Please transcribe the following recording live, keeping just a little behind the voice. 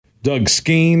Doug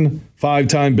Skene,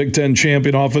 5-time Big Ten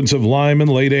champion offensive lineman,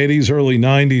 late 80s, early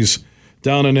 90s,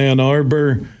 down in Ann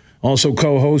Arbor. Also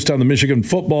co-host on the Michigan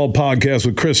Football Podcast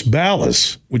with Chris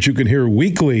Ballas, which you can hear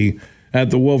weekly at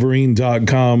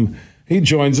thewolverine.com. He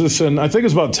joins us, and I think it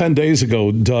was about 10 days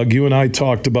ago, Doug, you and I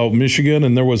talked about Michigan,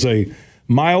 and there was a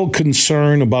mild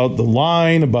concern about the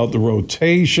line, about the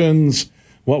rotations,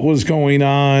 what was going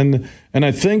on. And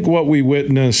I think what we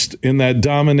witnessed in that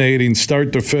dominating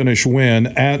start-to-finish win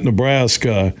at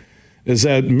Nebraska is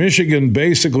that Michigan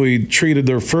basically treated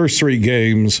their first 3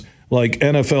 games like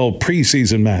NFL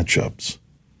preseason matchups.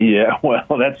 Yeah, well,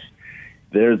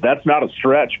 that's not a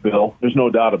stretch, Bill. There's no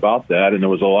doubt about that. And there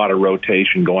was a lot of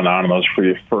rotation going on in those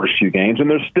first few games. And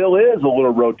there still is a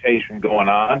little rotation going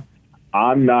on.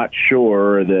 I'm not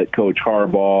sure that Coach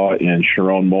Harbaugh and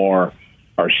Sharon Moore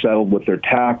are settled with their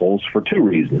tackles for 2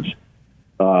 reasons.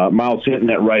 Miles Hinton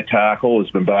at right tackle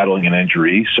has been battling an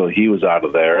injury, so he was out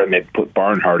of there. And they put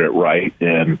Barnhart at right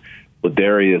and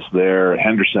Ladarius there,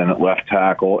 Henderson at left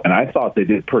tackle. And I thought they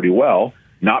did pretty well.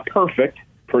 Not perfect,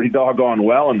 pretty doggone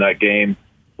well in that game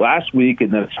last week.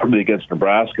 And then somebody against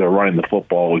Nebraska running the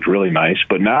football was really nice.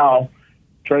 But now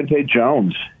Trente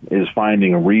Jones is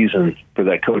finding a reason for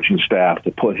that coaching staff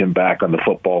to put him back on the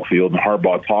football field. And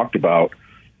Harbaugh talked about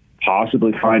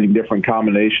possibly finding different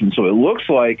combinations. So it looks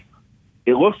like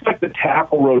the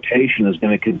tackle rotation is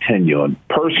going to continue. And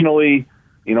personally,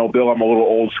 you know, Bill, I'm a little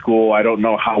old school. I don't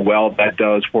know how well that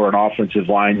does for an offensive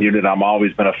line unit. I've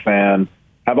always been a fan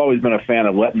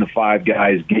of letting the 5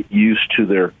 guys get used to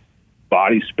their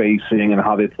body spacing and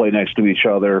how they play next to each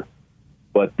other.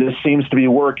 But this seems to be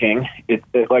working.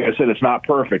 Like I said, it's not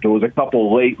perfect. It was a couple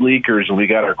of late leakers, and we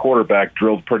got our quarterback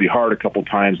drilled pretty hard a couple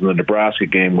times in the Nebraska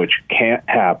game, which can't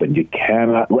happen. You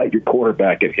cannot let your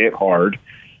quarterback get hit hard.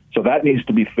 So that needs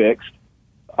to be fixed.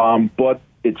 But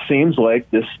it seems like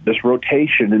this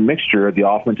rotation and mixture of the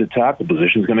offensive tackle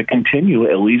position is going to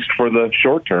continue, at least for the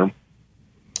short term.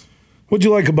 What'd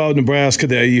you like about Nebraska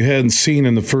that you hadn't seen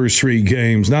in the first 3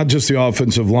 games? Not just the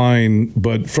offensive line,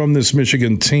 but from this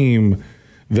Michigan team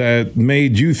that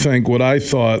made you think what I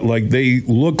thought, like they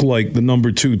look like the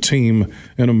number 2 team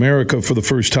in America for the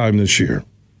first time this year?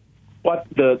 But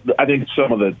I think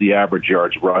some of the average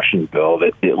yards rushing, Bill,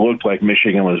 that it looked like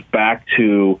Michigan was back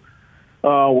to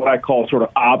what I call sort of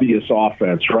obvious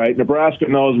offense, right? Nebraska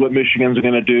knows what Michigan's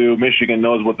going to do. Michigan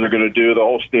knows what they're going to do. The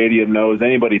whole stadium knows.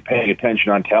 Anybody paying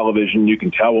attention on television, you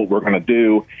can tell what we're going to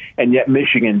do. And yet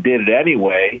Michigan did it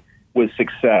anyway with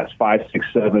success, 5, 6,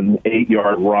 7,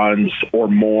 8-yard runs or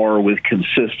more with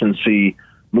consistency,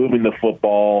 moving the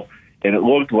football. And it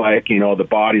looked like, you know, the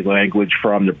body language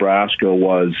from Nebraska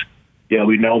was, yeah,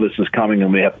 we know this is coming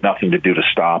and we have nothing to do to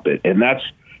stop it. And that's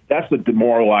the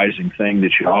demoralizing thing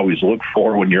that you always look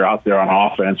for when you're out there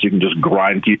on offense. You can just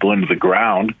grind people into the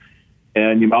ground,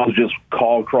 and you might as well just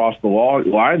call across the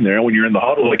line there when you're in the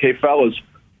huddle, like, hey, fellas,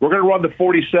 we're going to run the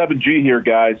 47G here,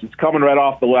 guys. It's coming right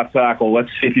off the left tackle. Let's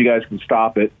see if you guys can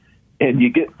stop it. And you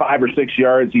get 5 or 6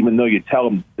 yards, even though you tell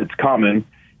them it's coming.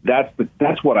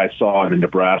 That's what I saw in the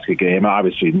Nebraska game.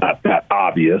 Obviously not that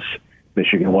obvious.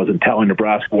 Michigan wasn't telling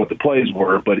Nebraska what the plays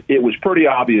were, but it was pretty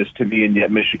obvious to me, and yet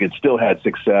Michigan still had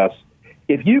success.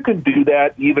 If you can do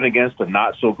that even against a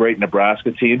not-so-great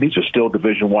Nebraska team, these are still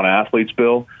Division I athletes,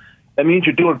 Bill, that means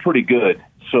you're doing pretty good.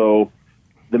 So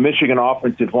the Michigan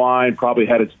offensive line probably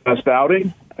had its best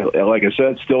outing. Like I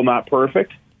said, still not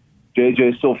perfect.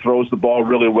 JJ still throws the ball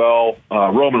really well.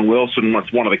 Roman Wilson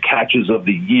was one of the catches of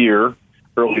the year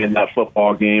early in that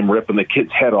football game, ripping the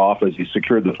kid's head off as he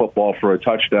secured the football for a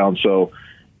touchdown. So,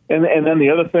 and then the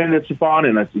other thing that's fun,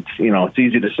 and it's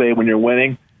easy to say when you're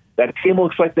winning, that team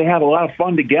looks like they have a lot of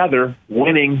fun together,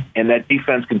 winning, and that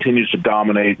defense continues to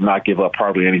dominate and not give up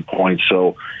hardly any points.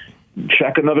 So,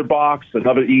 check another box,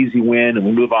 another easy win, and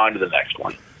we'll move on to the next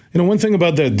one. You know, one thing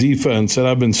about that defense that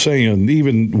I've been saying,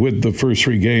 even with the first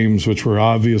 3 games, which were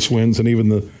obvious wins, and even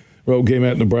the road game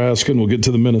at Nebraska, and we'll get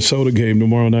to the Minnesota game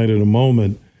tomorrow night in a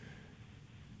moment.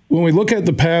 When we look at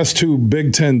the past 2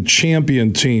 Big Ten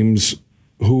champion teams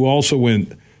who also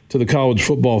went to the college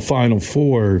football Final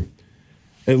Four,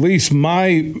 at least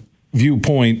my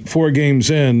viewpoint 4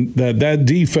 games in, that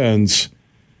defense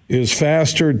is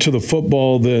faster to the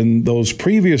football than those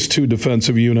previous 2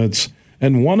 defensive units,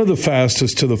 and one of the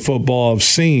fastest to the football I've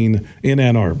seen in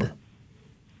Ann Arbor.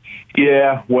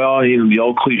 Yeah, well, the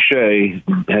old cliche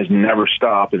has never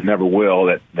stopped and never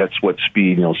will. That's what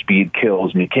speed, speed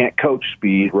kills, and you can't coach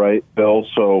speed, right, Bill?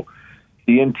 So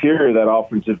the interior of that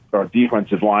offensive or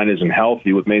defensive line isn't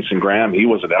healthy with Mason Graham. He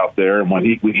wasn't out there, and when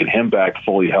we get him back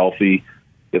fully healthy,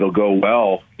 it'll go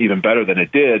well, even better than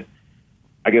it did.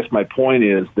 I guess my point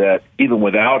is that even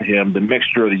without him, the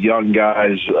mixture of the young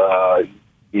guys,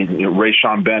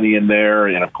 Rayshon Benny in there,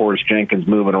 and of course Jenkins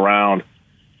moving around,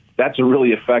 that's a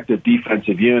really effective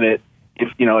defensive unit.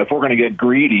 If we're going to get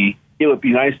greedy, it would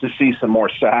be nice to see some more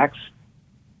sacks.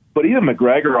 But even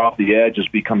McGregor off the edge has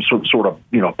become sort of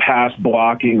pass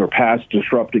blocking or pass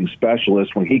disrupting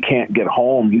specialist. When he can't get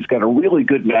home, he's got a really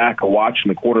good knack of watching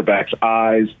the quarterback's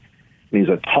eyes. And he's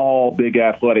a tall, big,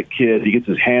 athletic kid. He gets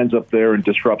his hands up there and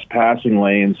disrupts passing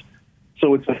lanes.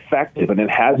 So it's effective, and it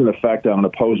has an effect on an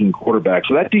opposing quarterback.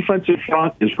 So that defensive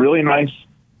front is really nice,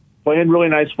 playing really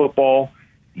nice football.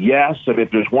 Yes,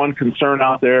 if there's one concern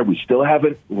out there, we still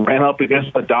haven't ran up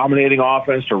against a dominating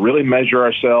offense to really measure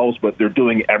ourselves, but they're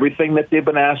doing everything that they've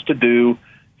been asked to do,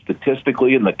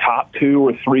 statistically in the top 2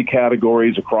 or 3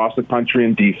 categories across the country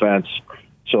in defense.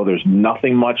 So there's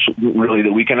nothing much really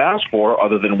that we can ask for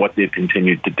other than what they've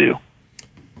continued to do.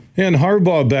 And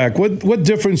Harbaugh back, what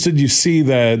difference did you see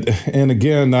that? And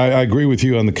again, I agree with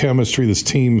you on the chemistry. This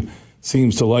team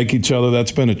seems to like each other.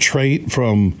 That's been a trait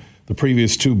from the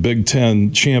previous 2 Big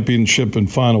Ten championship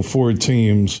and Final Four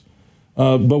teams.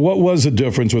 But what was the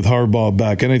difference with Harbaugh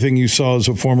back? Anything you saw as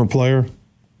a former player?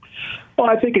 Well,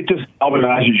 I think it just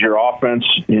galvanizes your offense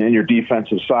and your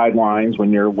defensive sidelines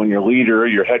when your leader,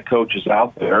 your head coach, is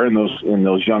out there, and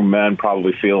those young men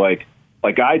probably feel like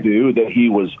I do, that he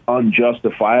was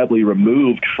unjustifiably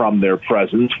removed from their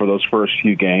presence for those first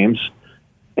few games.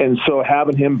 And so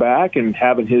having him back and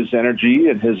having his energy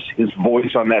and his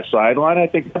voice on that sideline, I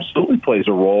think absolutely plays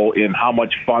a role in how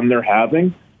much fun they're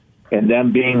having and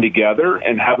them being together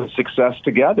and having success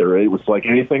together. It was like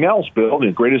anything else, Bill.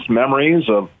 The greatest memories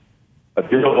of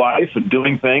your life and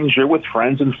doing things, you're with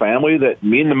friends and family that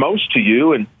mean the most to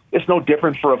you. And it's no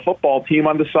different for a football team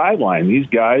on the sideline. These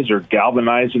guys are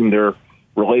galvanizing their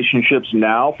relationships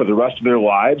now for the rest of their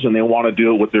lives, and they want to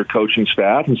do it with their coaching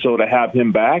staff. And so to have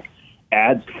him back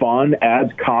adds fun,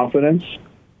 adds confidence,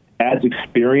 adds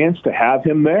experience to have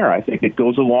him there. I think it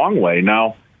goes a long way.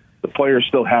 Now, the players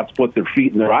still have to put their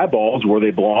feet in their eyeballs where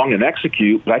they belong and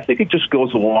execute, but I think it just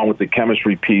goes along with the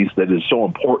chemistry piece that is so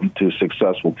important to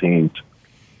successful teams.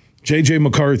 J.J.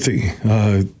 McCarthy,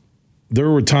 there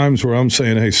were times where I'm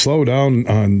saying, hey, slow down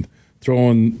on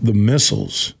throwing the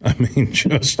missiles. I mean,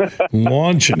 just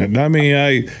launching it. I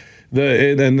mean,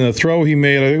 the throw he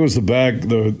made, I think it was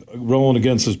the rolling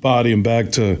against his body and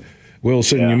back to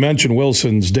Wilson. Yeah. You mentioned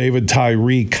Wilson's David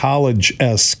Tyree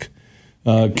college-esque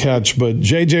catch, but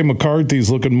J.J.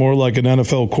 McCarthy's looking more like an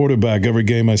NFL quarterback every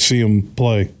game I see him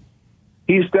play.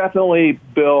 He's definitely,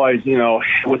 Bill,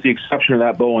 with the exception of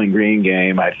that Bowling Green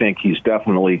game, I think he's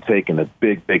definitely taken a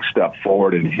big, big step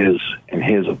forward in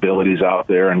his abilities out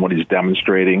there and what he's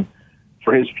demonstrating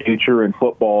for his future in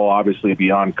football, obviously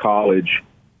beyond college.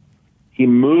 He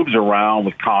moves around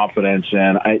with confidence,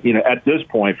 and at this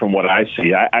point, from what I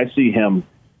see him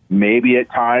maybe at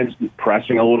times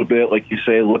pressing a little bit, like you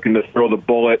say, looking to throw the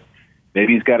bullet.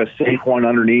 Maybe he's got a safe one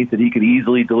underneath that he could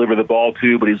easily deliver the ball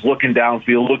to, but he's looking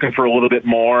downfield, looking for a little bit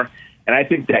more. And I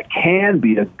think that can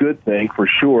be a good thing for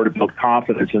sure to build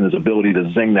confidence in his ability to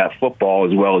zing that football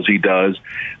as well as he does.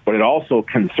 But it also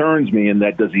concerns me in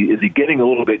that is he getting a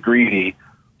little bit greedy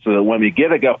so that when we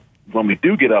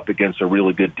do get up against a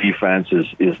really good defense,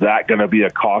 is that going to be a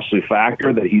costly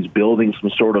factor that he's building some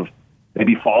sort of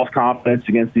maybe false confidence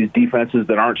against these defenses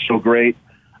that aren't so great?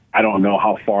 I don't know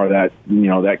how far that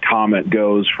comment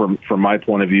goes from my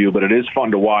point of view, but it is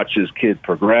fun to watch this kid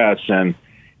progress, and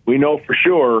we know for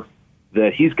sure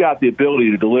that he's got the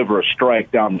ability to deliver a strike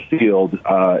down the field.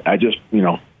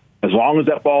 As long as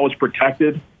that ball is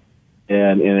protected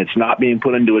and it's not being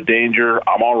put into a danger,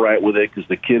 I'm all right with it because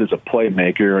the kid is a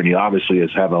playmaker, and he obviously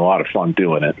is having a lot of fun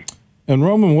doing it. And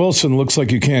Roman Wilson looks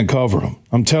like you can't cover him.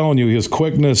 I'm telling you, his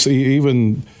quickness,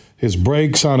 even his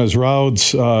breaks on his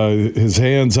routes, his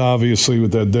hands, obviously,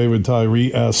 with that David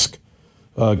Tyree-esque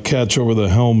catch over the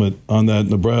helmet on that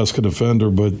Nebraska defender.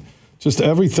 But just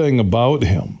everything about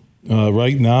him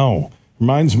right now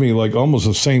reminds me like almost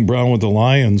of St. Brown with the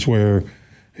Lions, where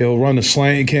he'll run a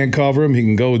slant, you can't cover him. He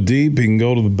can go deep. He can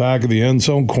go to the back of the end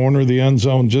zone, corner of the end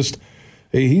zone.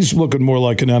 He's looking more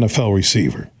like an NFL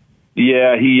receiver.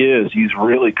 Yeah, he is. He's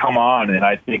really come on, and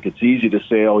I think it's easy to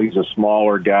say, oh, he's a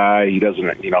smaller guy. He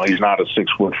doesn't, he's not a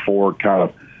 6'4" kind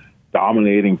of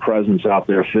dominating presence out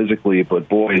there physically, but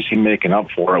boy, is he making up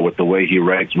for it with the way he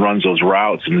runs those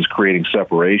routes and is creating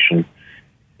separation.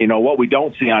 What we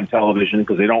don't see on television,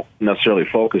 because they don't necessarily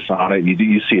focus on it,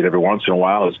 you see it every once in a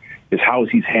while, is how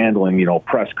he's handling,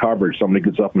 press coverage. Somebody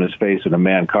gets up in his face in a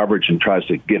man coverage and tries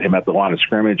to get him at the line of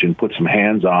scrimmage and put some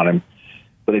hands on him.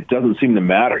 But it doesn't seem to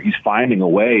matter. He's finding a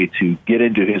way to get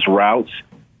into his routes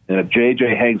And if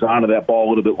JJ hangs on to that ball a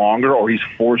little bit longer, or he's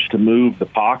forced to move the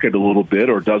pocket a little bit,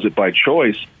 or does it by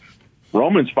choice,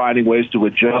 Roman's finding ways to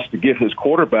adjust to give his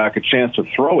quarterback a chance to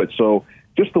throw it. So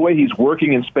just the way he's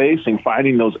working in spacing,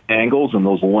 finding those angles and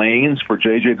those lanes for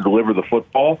JJ to deliver the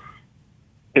football,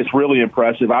 it's really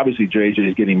impressive. Obviously, JJ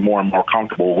is getting more and more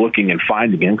comfortable looking and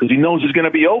finding him because he knows he's going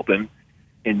to be open.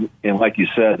 And like you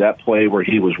said, that play where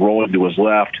he was rolling to his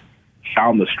left,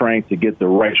 found the strength to get the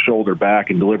right shoulder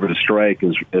back and deliver the strike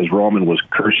as Roman was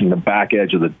cursing the back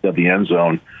edge of the end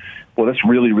zone. Well, that's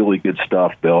really, really good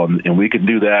stuff, Bill. And we can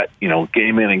do that,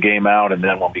 game in and game out. And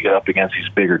then when we get up against these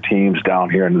bigger teams down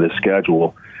here into this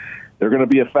schedule, they're going to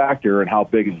be a factor in how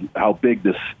big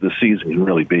this season can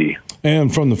really be.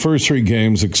 And from the first 3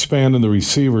 games, expanding the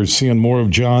receivers, seeing more of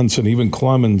Johnson, even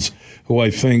Clemens, who I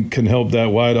think can help that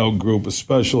wideout group,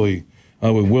 especially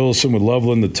with Wilson, with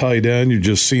Loveland, the tight end. You're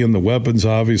just seeing the weapons,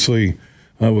 obviously,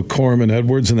 with Corman,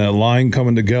 Edwards, and that line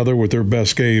coming together with their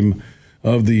best game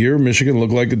of the year. Michigan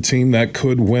looked like a team that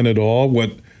could win it all,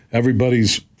 what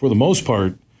everybody's, for the most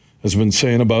part, has been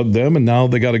saying about them. And now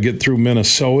they got to get through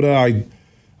Minnesota.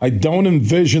 I don't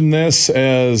envision this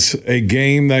as a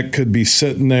game that could be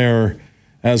sitting there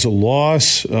as a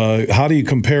loss. How do you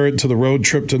compare it to the road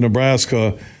trip to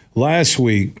Nebraska last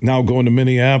week, now going to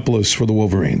Minneapolis for the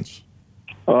Wolverines?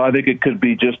 I think it could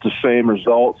be just the same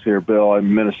results here, Bill.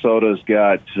 And Minnesota's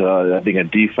got, I think, a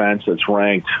defense that's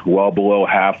ranked well below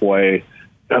halfway.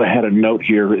 I had a note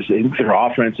here. Their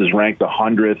offense is ranked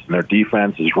 100th, and their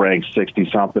defense is ranked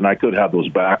 60-something. I could have those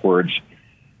backwards.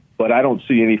 But I don't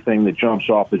see anything that jumps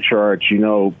off the charts.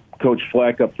 Coach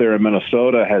Fleck up there in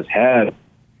Minnesota has had,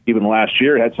 even last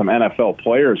year, had some NFL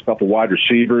players, a couple wide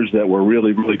receivers that were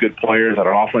really, really good players, had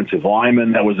an offensive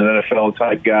lineman that was an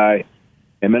NFL-type guy.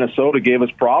 And Minnesota gave us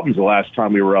problems the last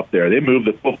time we were up there. They moved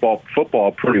the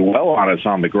football pretty well on us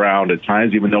on the ground at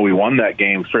times, even though we won that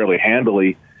game fairly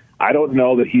handily. I don't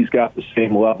know that he's got the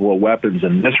same level of weapons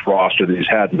in this roster that he's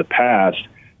had in the past.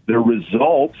 The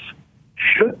results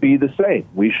should be the same.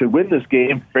 We should win this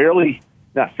game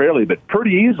not fairly, but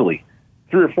pretty easily.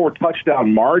 3 or 4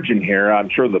 touchdown margin here. I'm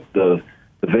sure the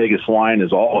Vegas line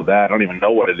is all of that. I don't even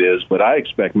know what it is, but I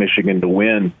expect Michigan to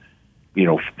win, 3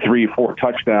 or 4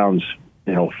 touchdowns,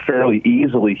 fairly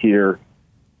easily here,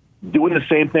 doing the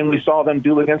same thing we saw them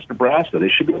do against Nebraska. They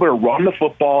should be able to run the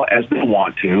football as they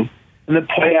want to, and then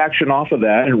play action off of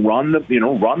that and run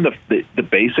the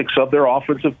basics of their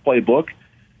offensive playbook.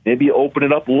 Maybe open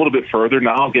it up a little bit further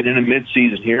now, get into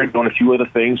midseason here, doing a few other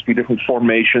things, a few different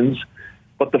formations.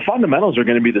 But the fundamentals are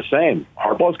going to be the same.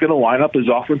 Harbaugh's going to line up his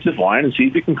offensive line and see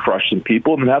if he can crush some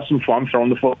people and have some fun throwing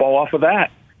the football off of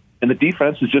that. And the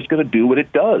defense is just going to do what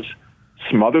it does.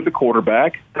 Smother the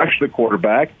quarterback, pressure the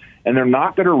quarterback, and they're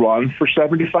not going to run for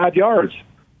 75 yards.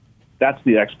 That's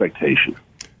the expectation.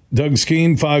 Doug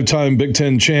Skene, 5-time Big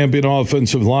Ten champion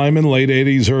offensive lineman, late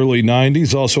 80s, early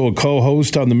 90s, also a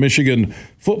co-host on the Michigan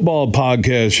Football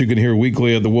Podcast you can hear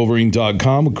weekly at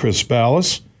thewolverine.com with Chris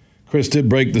Ballas. Chris did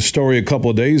break the story a couple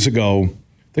of days ago.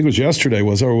 I think it was yesterday,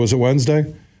 or was it Wednesday?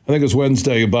 I think it was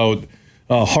Wednesday about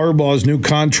Harbaugh's new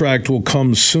contract will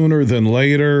come sooner than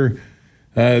later.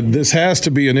 This has to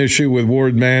be an issue with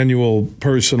Ward Manuel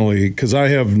personally, because I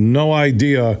have no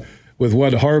idea with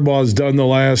what Harbaugh's done the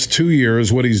last 2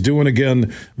 years. What he's doing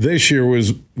again this year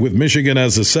was with Michigan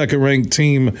as the second-ranked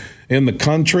team in the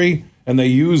country, and they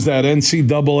use that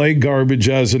NCAA garbage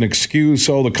as an excuse.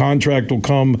 Oh, the contract will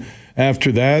come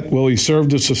after that. Well, he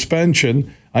served a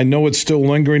suspension. I know it's still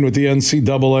lingering with the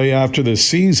NCAA after the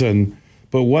season,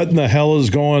 but what in the hell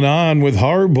is going on with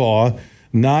Harbaugh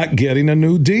not getting a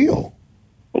new deal?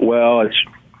 Well,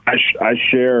 I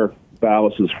share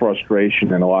Ballas's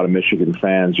frustration and a lot of Michigan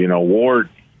fans. Ward,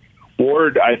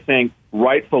 I think,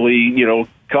 rightfully,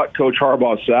 cut Coach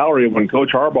Harbaugh's salary when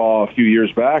Coach Harbaugh a few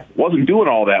years back wasn't doing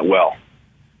all that well.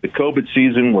 The COVID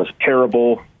season was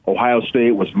terrible. Ohio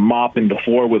State was mopping the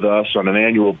floor with us on an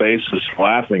annual basis,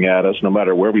 laughing at us no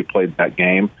matter where we played that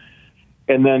game.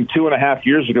 And then 2.5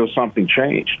 years ago, something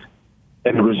changed.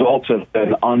 And the results have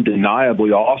been undeniably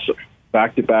awesome.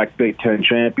 Back-to-back Big Ten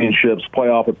championships,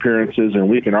 playoff appearances, and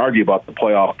we can argue about the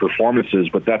playoff performances,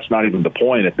 but that's not even the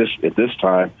point at this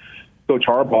time. Coach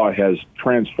Harbaugh has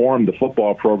transformed the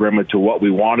football program into what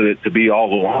we wanted it to be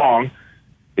all along.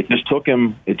 It just took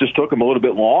him a little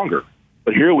bit longer.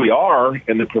 But here we are,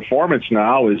 and the performance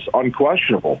now is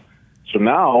unquestionable. So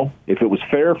now, if it was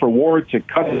fair for Ward to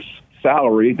cut his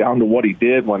salary down to what he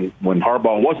did when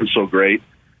Harbaugh wasn't so great,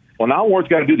 well, now Ward's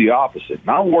got to do the opposite.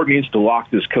 Now Ward needs to lock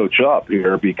this coach up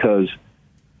here because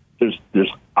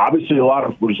there's obviously a lot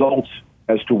of results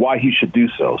as to why he should do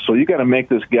so. So you got to make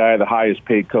this guy the highest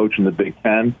paid coach in the Big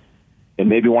Ten. and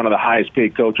maybe one of the highest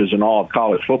paid coaches in all of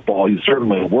college football. He's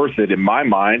certainly worth it in my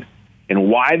mind. And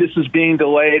why this is being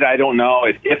delayed, I don't know.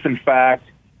 If in fact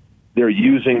they're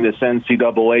using this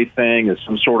NCAA thing as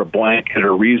some sort of blanket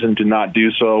or reason to not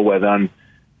do so, well then,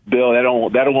 Bill,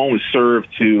 that'll only serve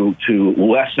to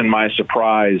lessen my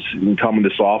surprise in coming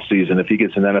this offseason. If he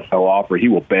gets an NFL offer, he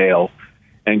will bail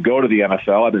and go to the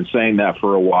NFL. I've been saying that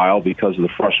for a while because of the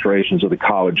frustrations of the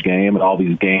college game and all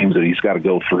these games that he's got to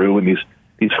go through and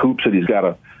these hoops that he's got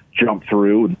to jump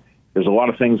through. And there's a lot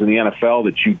of things in the NFL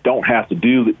that you don't have to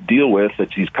deal with that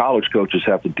these college coaches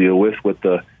have to deal with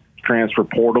the transfer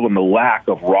portal and the lack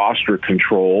of roster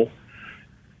control.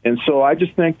 And so I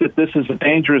just think that this is a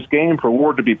dangerous game for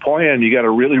Ward to be playing. You got a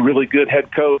really, really good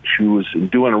head coach who is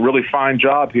doing a really fine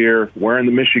job here, wearing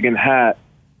the Michigan hat,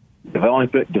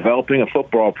 developing a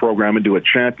football program into a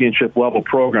championship-level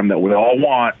program that we all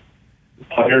want.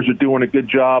 Players are doing a good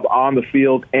job on the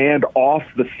field and off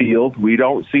the field. We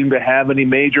don't seem to have any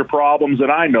major problems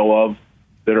that I know of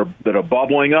that are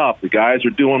bubbling up. The guys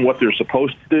are doing what they're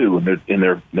supposed to do,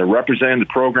 and they're representing the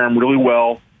program really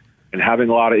well and having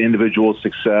a lot of individual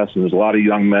success. And there's a lot of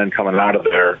young men coming out of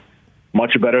there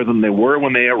much better than they were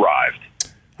when they arrived.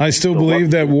 I still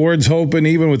believe that Ward's hoping,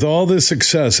 even with all this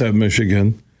success at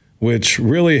Michigan, which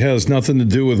really has nothing to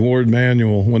do with Ward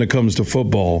Manuel when it comes to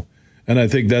football. And I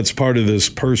think that's part of this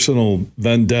personal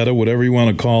vendetta, whatever you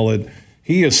want to call it.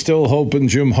 He is still hoping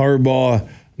Jim Harbaugh,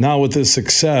 now with this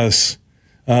success,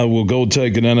 will go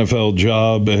take an NFL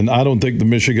job. And I don't think the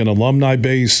Michigan alumni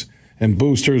base and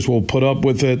boosters will put up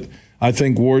with it. I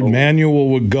think Ward Manuel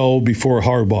would go before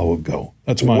Harbaugh would go.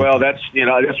 That's my opinion.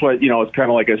 That's what it's kind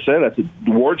of like I said.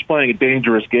 Ward's playing a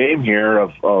dangerous game here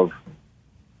of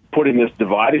putting this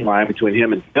dividing line between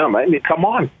him and him. I mean, come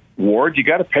on, Ward, you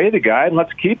got to pay the guy and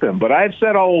let's keep him. But I've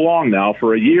said all along now,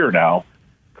 for a year now,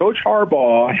 Coach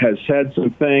Harbaugh has said some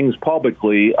things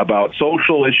publicly about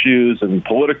social issues and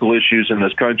political issues in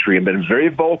this country and been very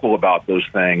vocal about those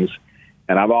things.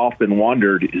 And I've often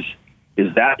wondered,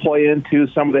 is that play into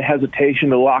some of the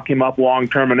hesitation to lock him up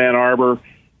long-term in Ann Arbor?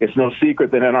 It's no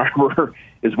secret that Ann Arbor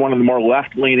is one of the more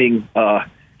left-leaning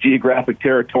geographic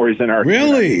territories in our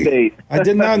state. I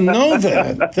did not know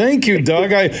that. Thank you,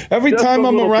 Doug. Every time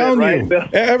I'm around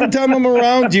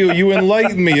you, you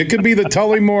enlighten me. It could be the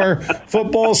Tullymore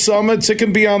football summits. It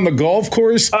can be on the golf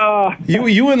course.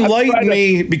 You enlighten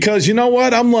me because you know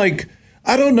what? I'm like,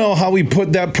 I don't know how we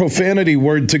put that profanity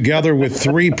word together with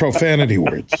 3 profanity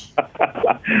words.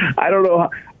 I don't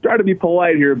know. Try to be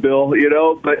polite here, Bill,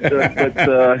 but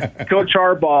Coach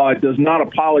Harbaugh does not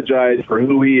apologize for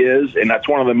who he is, and that's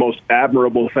one of the most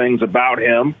admirable things about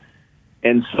him.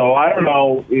 And so I don't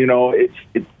know,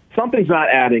 it's something's not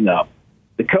adding up.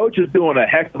 The coach is doing a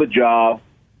heck of a job.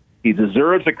 He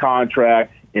deserves a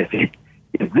contract. If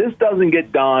this doesn't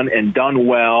get done and done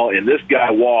well, and this guy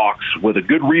walks with a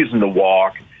good reason to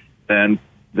walk, then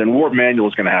Ward Manuel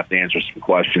is going to have to answer some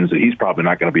questions that he's probably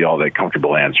not going to be all that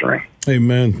comfortable answering.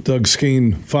 Amen. Doug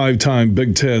Skene, 5-time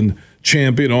Big Ten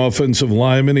champion offensive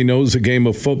lineman. He knows the game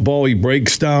of football. He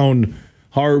breaks down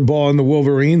Harbaugh and the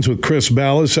Wolverines with Chris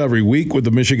Ballas every week with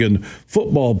the Michigan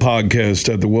Football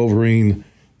Podcast at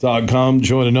thewolverine.com.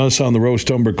 Joining us on the Roast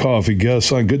Umber Coffee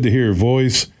Guest line. Good to hear your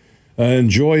voice.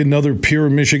 Enjoy another pure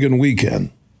Michigan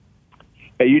weekend.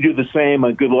 Hey, you do the same.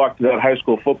 Good luck to that high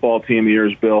school football team of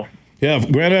yours, Bill. Yeah,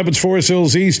 Grand Rapids Forest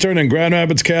Hills Eastern and Grand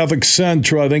Rapids Catholic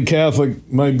Central. I think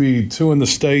Catholic might be 2 in the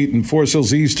state, and Forest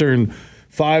Hills Eastern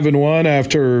 5-1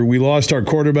 after we lost our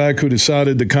quarterback who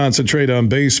decided to concentrate on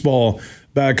baseball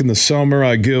back in the summer.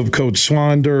 I give Coach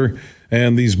Swander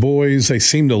and these boys, they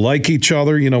seem to like each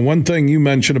other. One thing you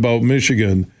mentioned about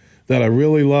Michigan that I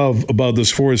really love about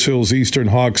this Forest Hills Eastern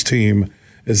Hawks team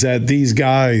is that these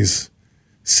guys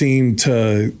seem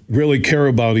to really care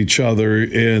about each other.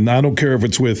 And I don't care if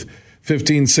it's with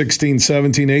 15, 16,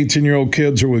 17, 18-year-old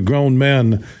kids or with grown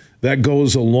men, that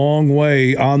goes a long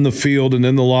way on the field and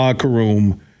in the locker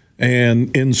room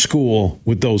and in school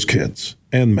with those kids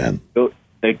and men.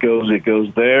 It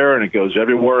goes there and it goes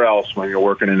everywhere else when you're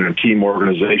working in a team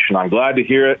organization. I'm glad to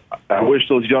hear it. I wish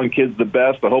those young kids the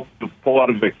best. I hope to pull out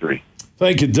a victory.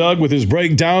 Thank you, Doug, with his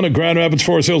breakdown of Grand Rapids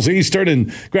Forest Hills Eastern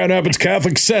and Grand Rapids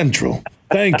Catholic Central.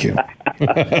 Thank you.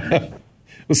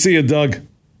 We'll see you, Doug.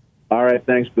 All right,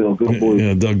 thanks, Bill. Good Blues.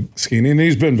 Yeah, Doug Skene, and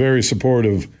he's been very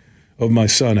supportive of my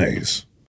son Ace.